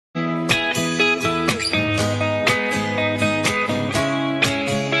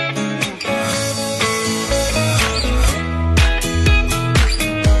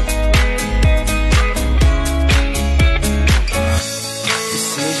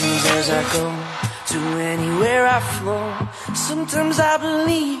decisions as I go, to anywhere I flow. Sometimes I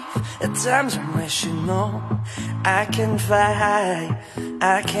believe, at times I'm rational. I can fly high,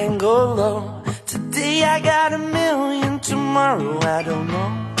 I can go low. Today I got a million, tomorrow I don't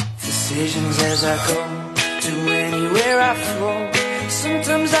know. Decisions as I go, to anywhere I flow.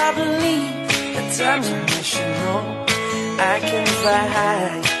 Sometimes I believe, at times I'm rational. I can fly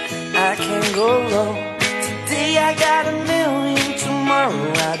high, I can go low. Today I got a million,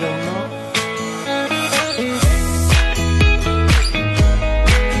 tomorrow I don't know.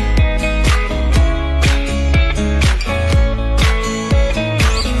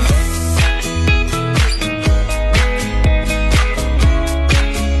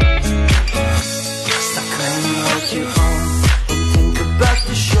 Stop claiming what you own and think about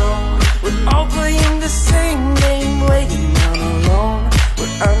the show. We're all playing the same game, waiting on alone.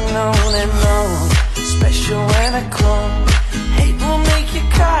 We're unknown and known, special and a clone. Hate will make you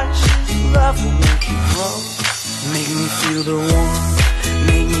cautious, love will make you grow. Make me feel the warmth,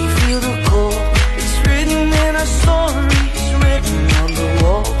 make me feel the cold. It's written in our stories, written on the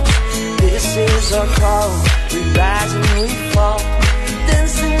walls. This is our call, we rise and we fall.